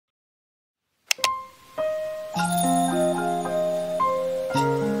Hello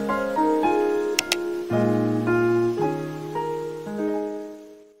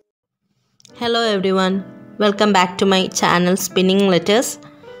everyone, welcome back to my channel Spinning Letters.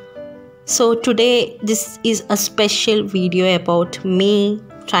 So today this is a special video about me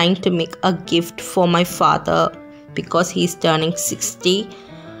trying to make a gift for my father because he's turning 60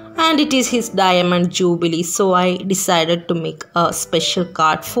 and it is his diamond jubilee. So I decided to make a special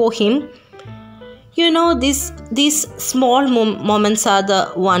card for him. You know, these small moments are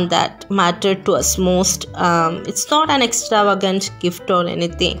the one that matter to us most. It's not an extravagant gift or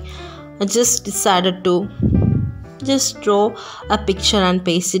anything. I just decided to just draw a picture and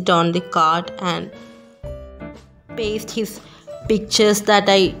paste it on the card and paste his pictures that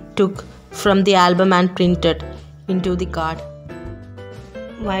I took from the album and printed into the card.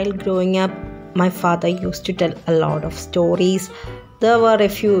 While growing up, my father used to tell a lot of stories. There were a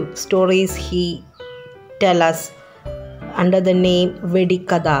few stories he tell us under the name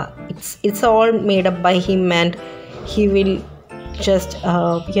Vedikada. It's all made up by him, and he will just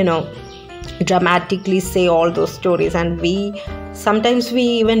dramatically say all those stories, and we sometimes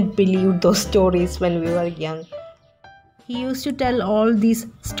even believed those stories when we were young. He used to tell all these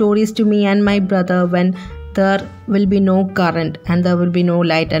stories to me and my brother when there will be no current and there will be no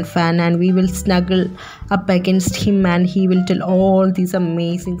light and fan, and we will snuggle up against him and he will tell all these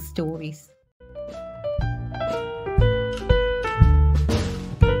amazing stories.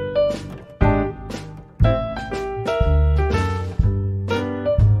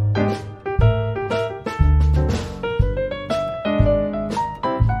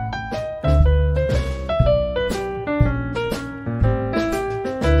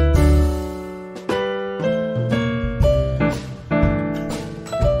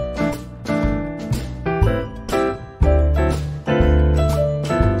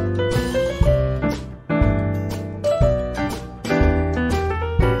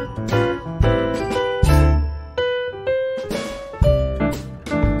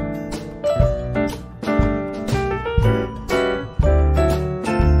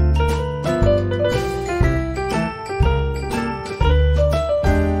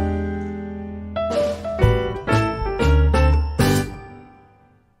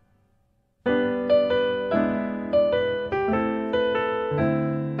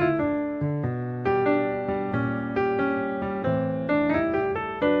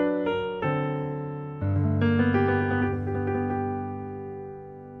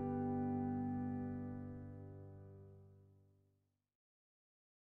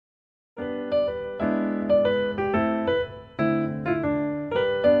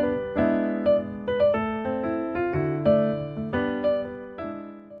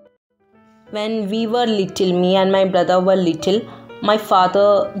 When we were little, me and my brother were little, my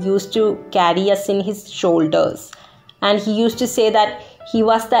father used to carry us in his shoulders, and he used to say that he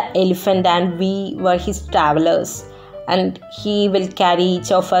was the elephant and we were his travelers, and he will carry each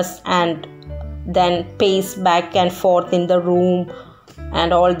of us and then pace back and forth in the room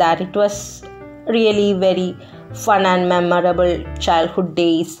and all that. It was really very fun and memorable childhood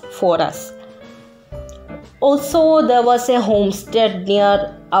days for us. Also, there was a homestead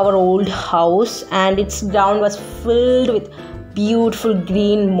near our old house, and its ground was filled with beautiful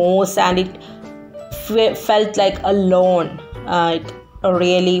green moss, and it felt like a lawn. It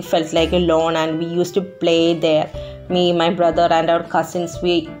really felt like a lawn, and we used to play there. Me, my brother, and our cousins,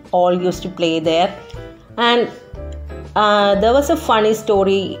 we all used to play there. And there was a funny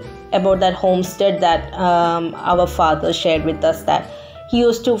story about that homestead that our father shared with us, that he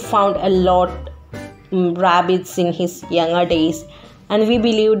used to found a lot rabbits in his younger days, and we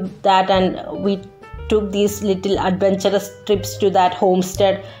believed that, and we took these little adventurous trips to that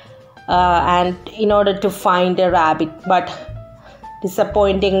homestead and in order to find a rabbit, but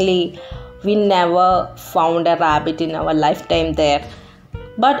disappointingly we never found a rabbit in our lifetime there.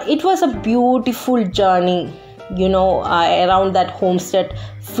 But it was a beautiful journey, around that homestead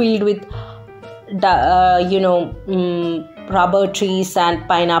filled with rubber trees and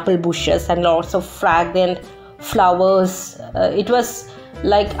pineapple bushes and lots of fragrant flowers. It was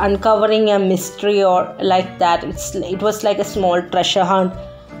like uncovering a mystery or like that. It was like a small treasure hunt,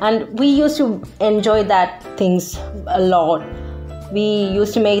 and we used to enjoy that things a lot. We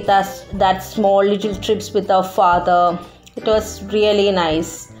used to make that small little trips with our father. It was really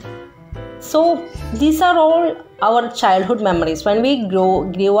nice. So these are all our childhood memories. When we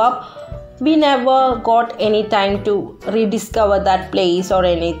grew up, we never got any time to rediscover that place or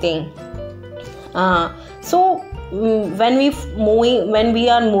anything. So when we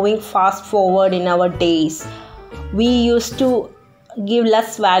are moving fast forward in our days, we used to give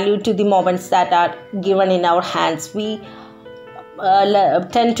less value to the moments that are given in our hands. We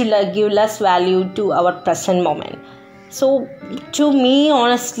tend to give less value to our present moment. So to me,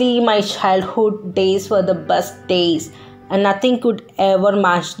 honestly, my childhood days were the best days, and nothing could ever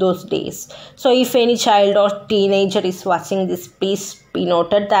match those days. So if any child or teenager is watching this, please be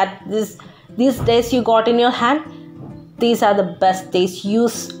noted that these days you got in your hand, these are the best days.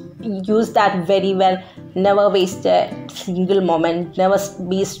 Use that very well. Never waste a single moment. Never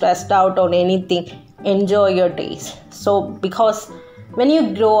be stressed out on anything. Enjoy your days. So because when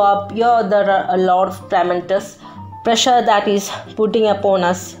you grow up, there are a lot of tremendous pressure that is putting upon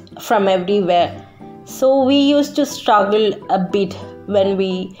us from everywhere. So we used to struggle a bit when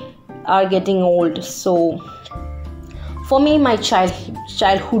we are getting old. So for me, my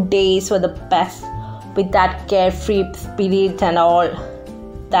childhood days were the best, with that carefree spirit and all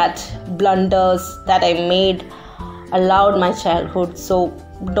that blunders that I made allowed my childhood. So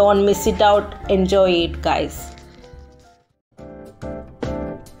don't miss it out. Enjoy it, guys.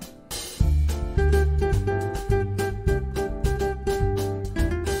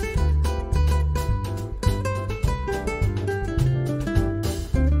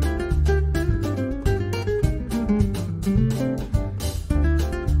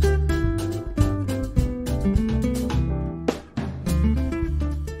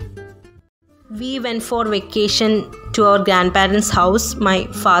 We went for vacation to our grandparents' house, my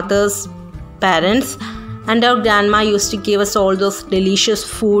father's parents, and our grandma used to give us all those delicious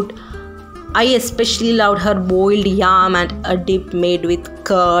food. I especially loved her boiled yam and a dip made with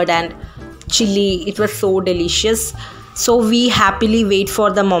curd and chili. It was so delicious. So we happily wait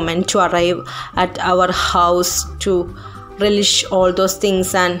for the moment to arrive at our house to relish all those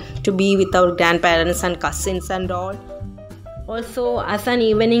things and to be with our grandparents and cousins and all. Also, as an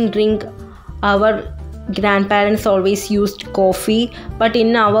evening drink, our grandparents always used coffee, but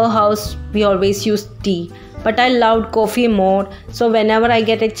in our house we always used tea. But I loved coffee more, so whenever I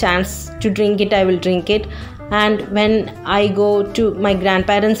get a chance to drink it, I will drink it. And when I go to my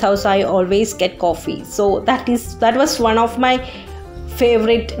grandparents' house, I always get coffee. So that was one of my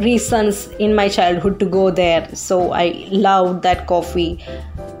favorite reasons in my childhood to go there. So I loved that coffee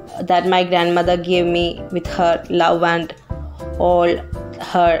that my grandmother gave me with her love and all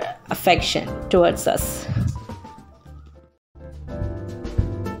her affection towards us.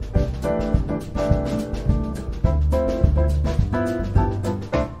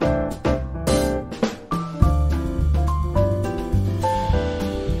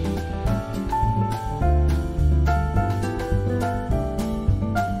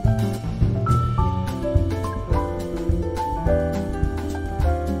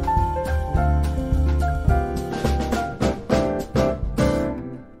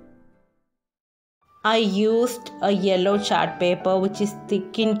 I used a yellow chart paper which is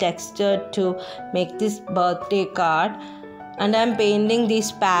thick in texture to make this birthday card, and I'm painting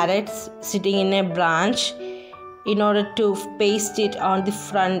these parrots sitting in a branch in order to paste it on the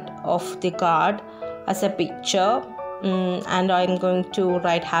front of the card as a picture, and I'm going to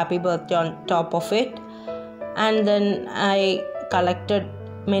write happy birthday on top of it. And then I collected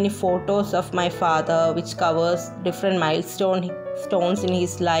many photos of my father which covers different milestones in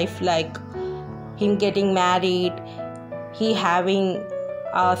his life, like him getting married, he having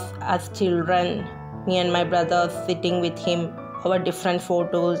us as children, me and my brother sitting with him, our different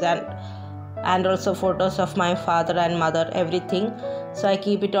photos, and also photos of my father and mother, everything. So I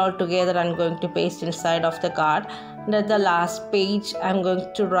keep it all together and going to paste inside of the card. And at the last page, I'm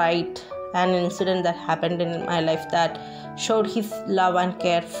going to write an incident that happened in my life that showed his love and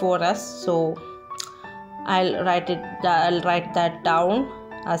care for us. So I'll write that down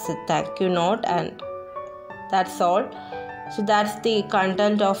as a thank you note, and that's all. So that's the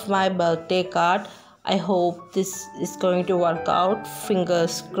content of my birthday card. I hope this is going to work out.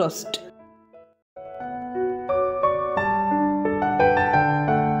 Fingers crossed.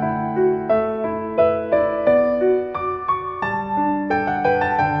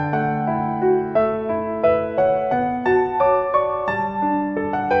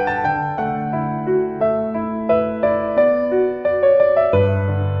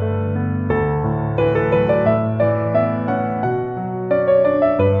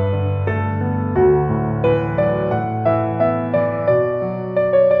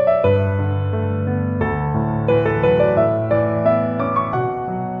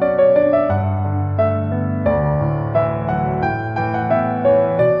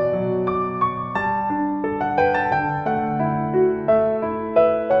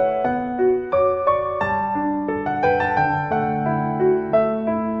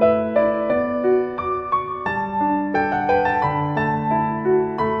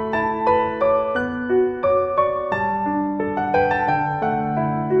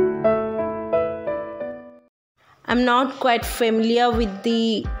 I'm not quite familiar with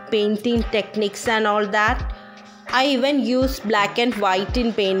the painting techniques and all that. I even use black and white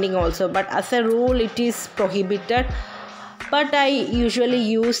in painting also, but as a rule it is prohibited. But I usually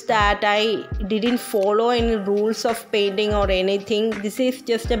use that. I didn't follow any rules of painting or anything. This is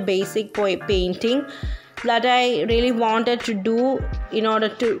just a basic painting that I really wanted to do in order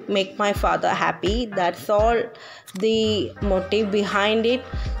to make my father happy. That's all the motive behind it.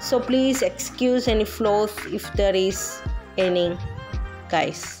 So please excuse any flaws if there is any,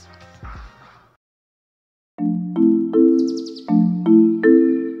 guys.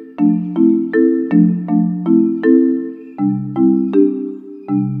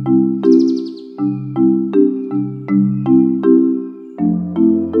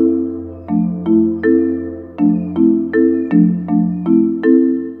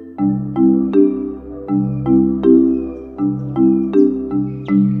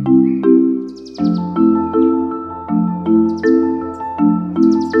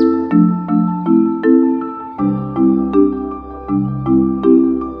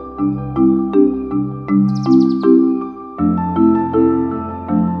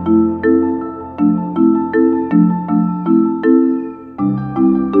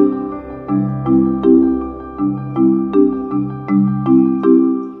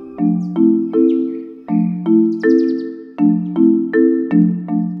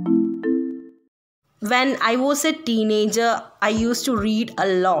 When I was a teenager, I used to read a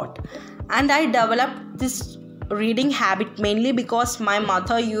lot, and I developed this reading habit mainly because my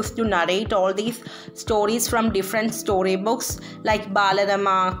mother used to narrate all these stories from different storybooks like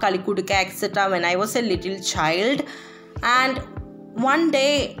Balarama, Kalikudika, etc. when I was a little child. And one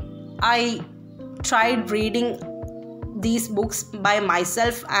day I tried reading these books by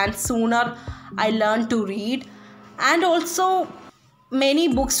myself, and sooner I learned to read. And also many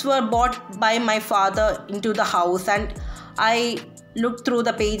books were bought by my father into the house, and I looked through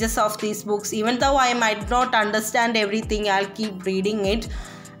the pages of these books. Even though I might not understand everything, I'll keep reading it.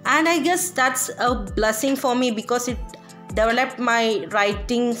 And I guess that's a blessing for me because it developed my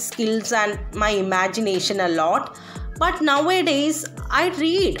writing skills and my imagination a lot. But nowadays I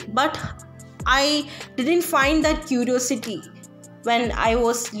read, but I didn't find that curiosity when I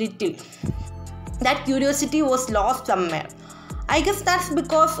was little. That curiosity was lost somewhere. I guess that's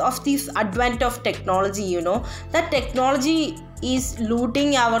because of this advent of technology, that technology is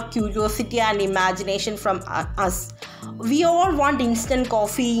looting our curiosity and imagination from us. We all want instant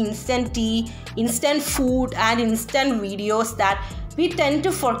coffee, instant tea, instant food, and instant videos, that we tend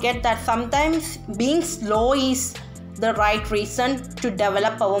to forget that sometimes being slow is the right reason to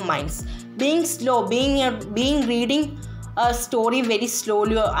develop our minds. Being slow, being reading a story very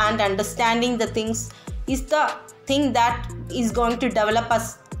slowly and understanding the things is the thing that is going to develop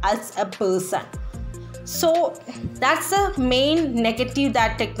us as a person. So that's the main negative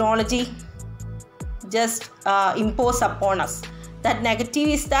that technology just impose upon us. That negative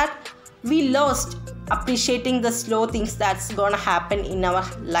is that we lost appreciating the slow things that's gonna happen in our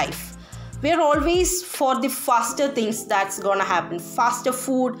life. We're always for the faster things that's gonna happen. Faster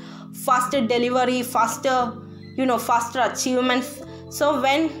food, faster delivery, faster achievements. So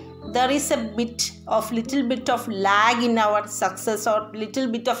when there is a little bit of lag in our success or little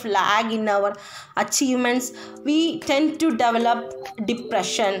bit of lag in our achievements, we tend to develop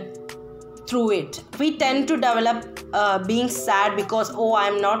depression through it. We tend to develop being sad because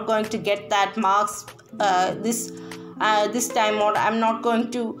I'm not going to get that marks this time, or I'm not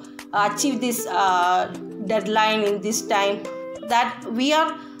going to achieve this deadline in this time. That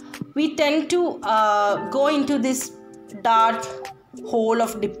we tend to go into this dark hole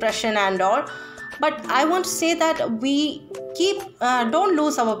of depression and all. But I want to say that we don't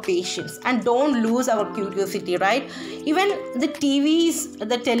lose our patience and don't lose our curiosity, right? Even the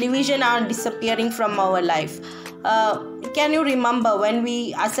television are disappearing from our life. Can you remember when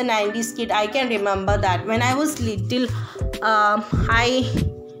we, as a 90s kid, I can remember that when I was little, I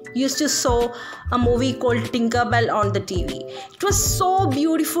used to saw a movie called Tinkerbell on the TV. It was so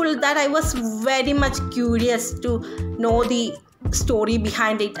beautiful that I was very much curious to know the story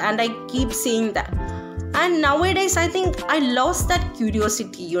behind it, and I keep saying that. And nowadays I think I lost that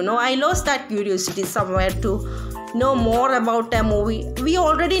curiosity. I lost that curiosity somewhere to know more about a movie. We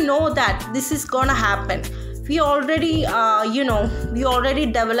already know that this is gonna happen. We already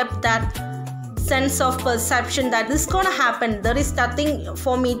developed that sense of perception that this is gonna happen. There is nothing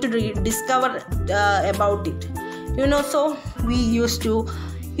for me to discover about it. So we used to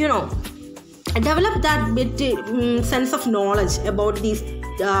develop that bit sense of knowledge about these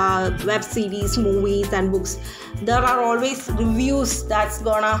web series, movies and books, there are always reviews that's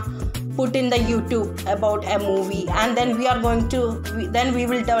gonna put in the YouTube about a movie, and then we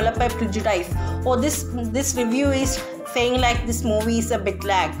will develop a prejudice. Oh, this review is saying like this movie is a bit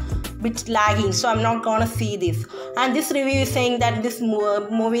lagging, so I'm not gonna see this. And this review is saying that this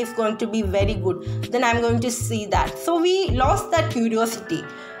movie is going to be very good, then I'm going to see that. So we lost that curiosity.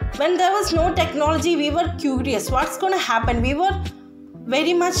 When there was no technology, we were curious what's gonna happen. We were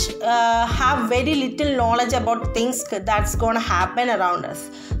very much have very little knowledge about things that's gonna happen around us,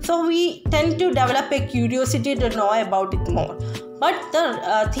 so we tend to develop a curiosity to know about it more. But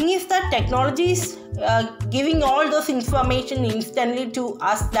the thing is that technology is giving all those information instantly to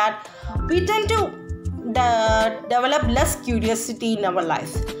us, that we tend to develop less curiosity in our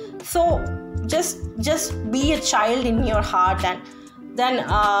life. So just be a child in your heart, and then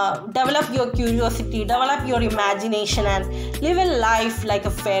develop your curiosity, develop your imagination, and live a life like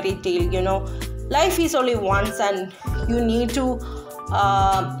a fairy tale. Life is only once, and you need to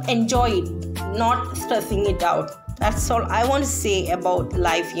enjoy it, not stressing it out. That's all I want to say about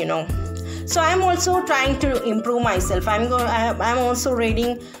life. So I'm also trying to improve myself. I'm also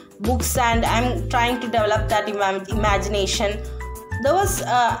reading books, and I'm trying to develop that imagination. There was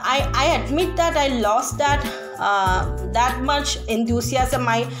I admit that I lost that much enthusiasm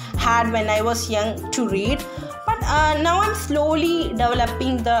I had when I was young to read, but now I'm slowly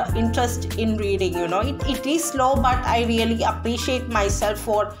developing the interest in reading. It is slow, but I really appreciate myself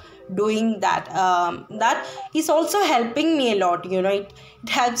for doing that. That is also helping me a lot. It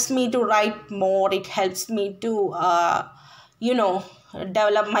helps me to write more. It helps me to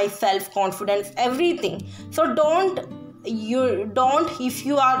develop my self-confidence, everything. So if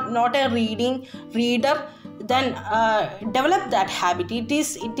you are not a reader, then develop that habit. It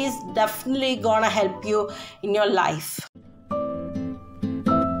is definitely gonna help you in your life.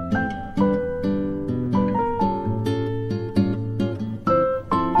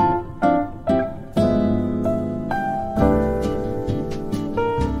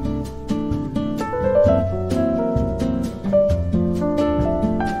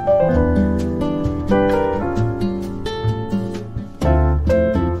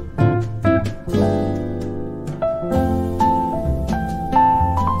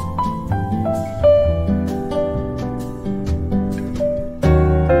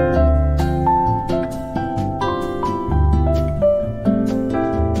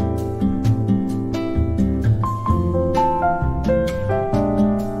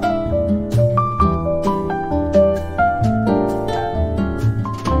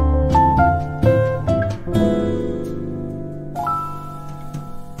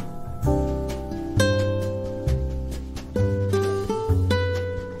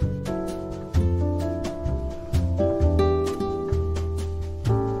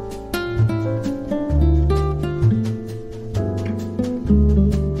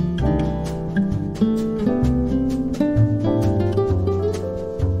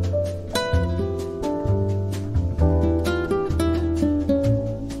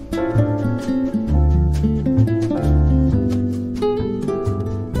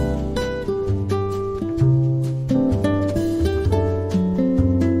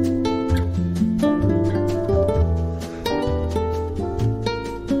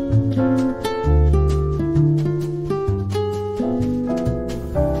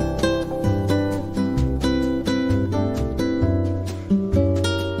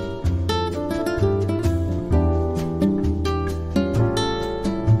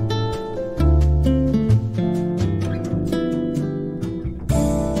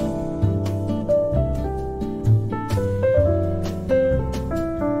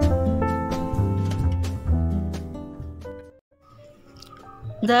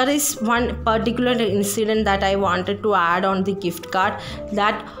 There is one particular incident that I wanted to add on the gift card,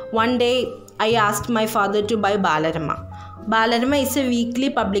 that one day I asked my father to buy Balarama. Balarama is a weekly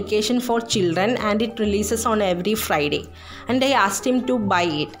publication for children and it releases on every Friday, and I asked him to buy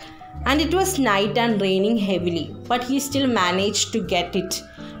it. And it was night and raining heavily, but he still managed to get it.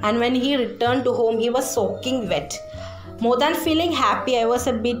 And when he returned to home, he was soaking wet. More than feeling happy, I was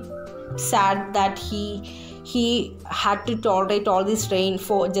a bit sad that he had to tolerate all this rain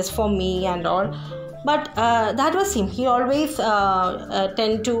just for me and all. But that was him. He always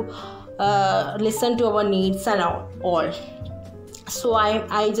tend to listen to our needs and all. So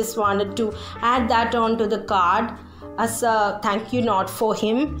I just wanted to add that on to the card as a thank you note for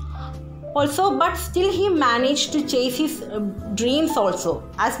him. Also, but still he managed to chase his dreams also.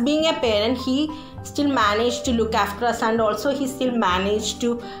 As being a parent, he still managed to look after us, and also he still managed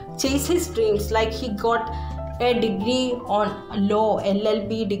to chase his dreams. Like he got a degree on law,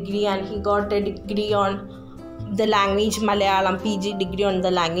 LLB degree, and he got a degree on the language Malayalam, PG degree on the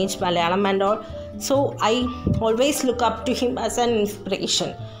language Malayalam and all. So I always look up to him as an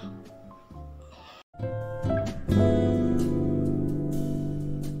inspiration.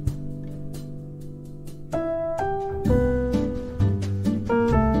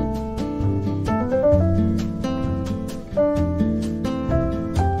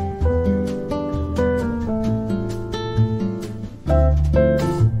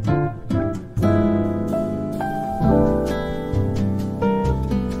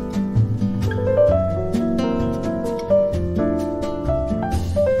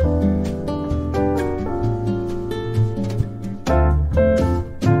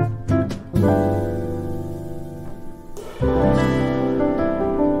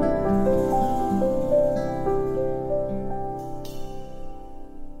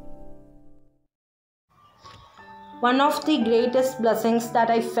 One of the greatest blessings that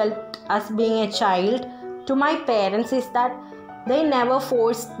I felt as being a child to my parents is that they never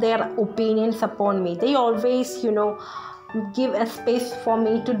forced their opinions upon me. They always, give a space for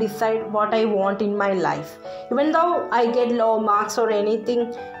me to decide what I want in my life. Even though I get low marks or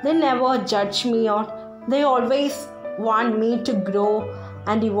anything, they never judge me, or they always want me to grow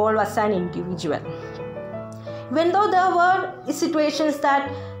and evolve as an individual. Even though there were situations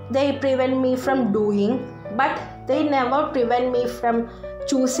that they prevent me from doing, but they never prevent me from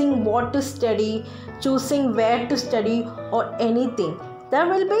choosing what to study, choosing where to study, or anything. There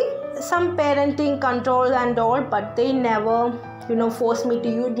will be some parenting control and all, but they never force me to,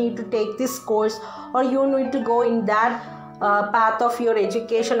 you need to take this course or you need to go in that path of your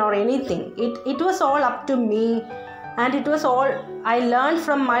education or anything. It was all up to me, and it was all I learned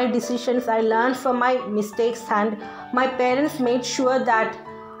from my decisions, I learned from my mistakes, and my parents made sure that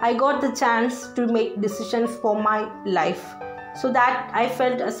I got the chance to make decisions for my life. So that I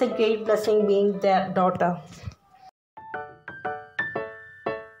felt as a great blessing being their daughter.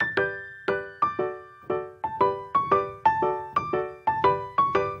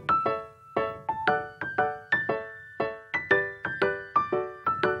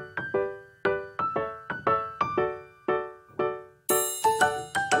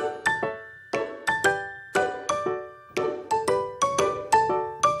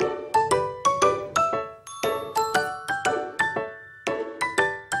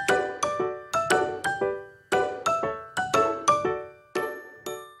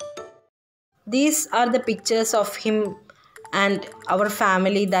 These are the pictures of him and our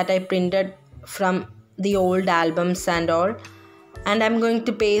family that I printed from the old albums and all, and I'm going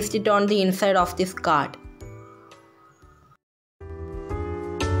to paste it on the inside of this card.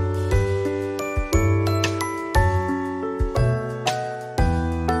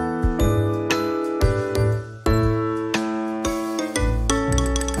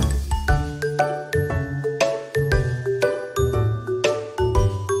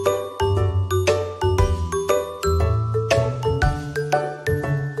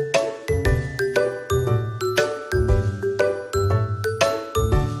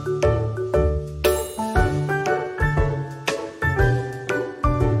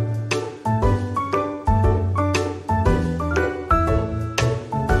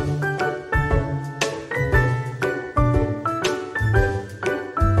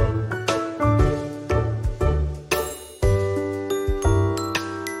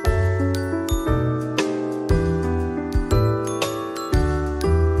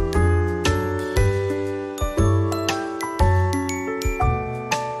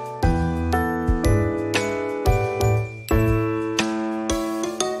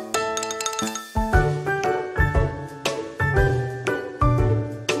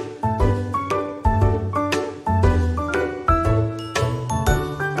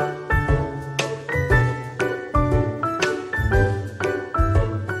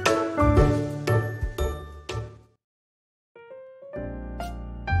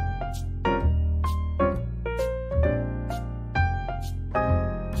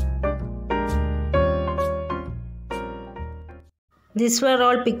 These were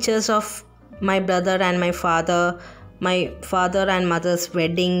all pictures of my brother and my father and mother's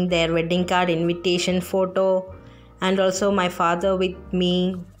wedding, their wedding card invitation photo, and also my father with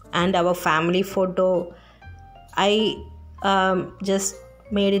me and our family photo. I just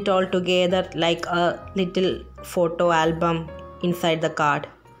made it all together like a little photo album inside the card.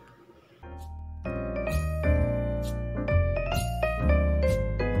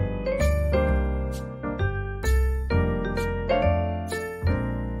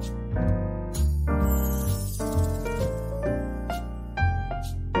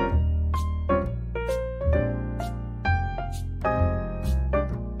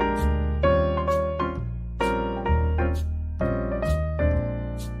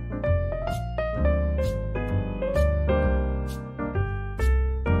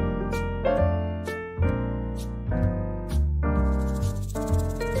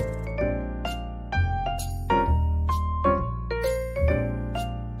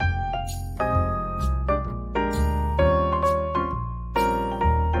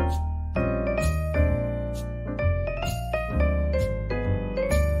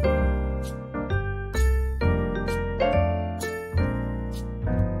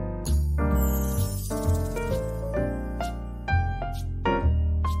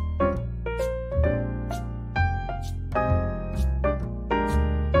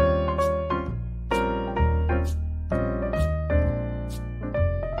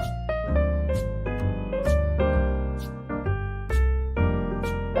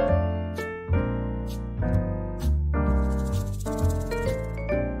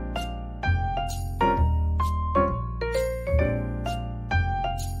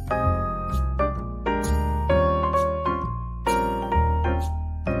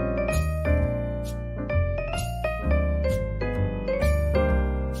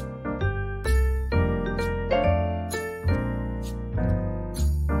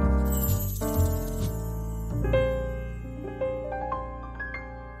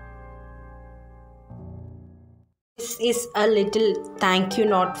 is a little thank you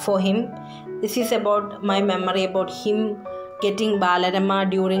note for him. This is about my memory about him getting balarama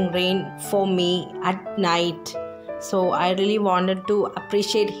during rain for me at night. So I really wanted to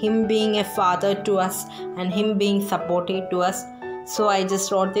appreciate him being a father to us and him being supportive to us. So I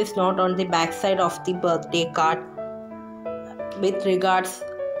just wrote this note on the back side of the birthday card with regards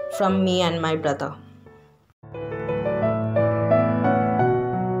from me and my brother.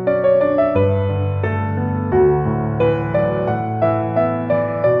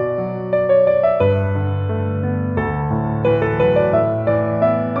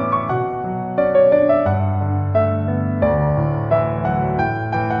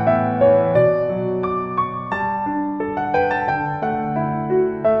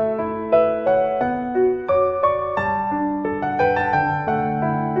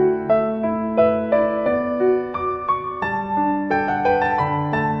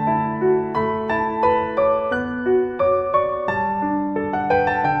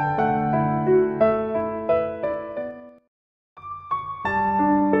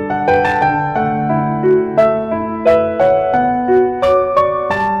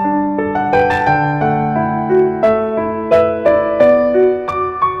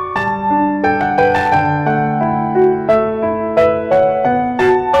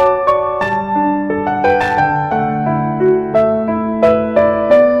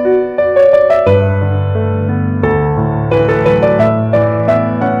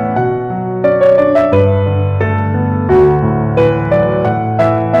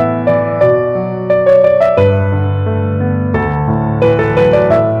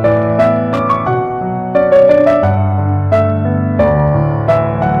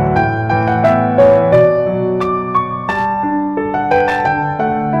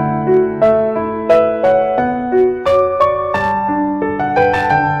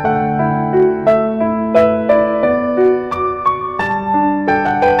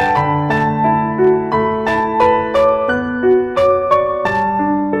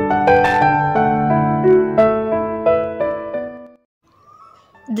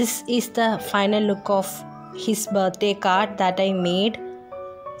 This is the final look of his birthday card that I made.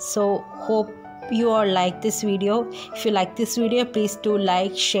 So hope you all like this video. If you like this video, please do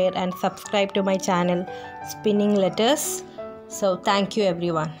like, share and subscribe to my channel Spinning Letters. So thank you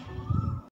everyone.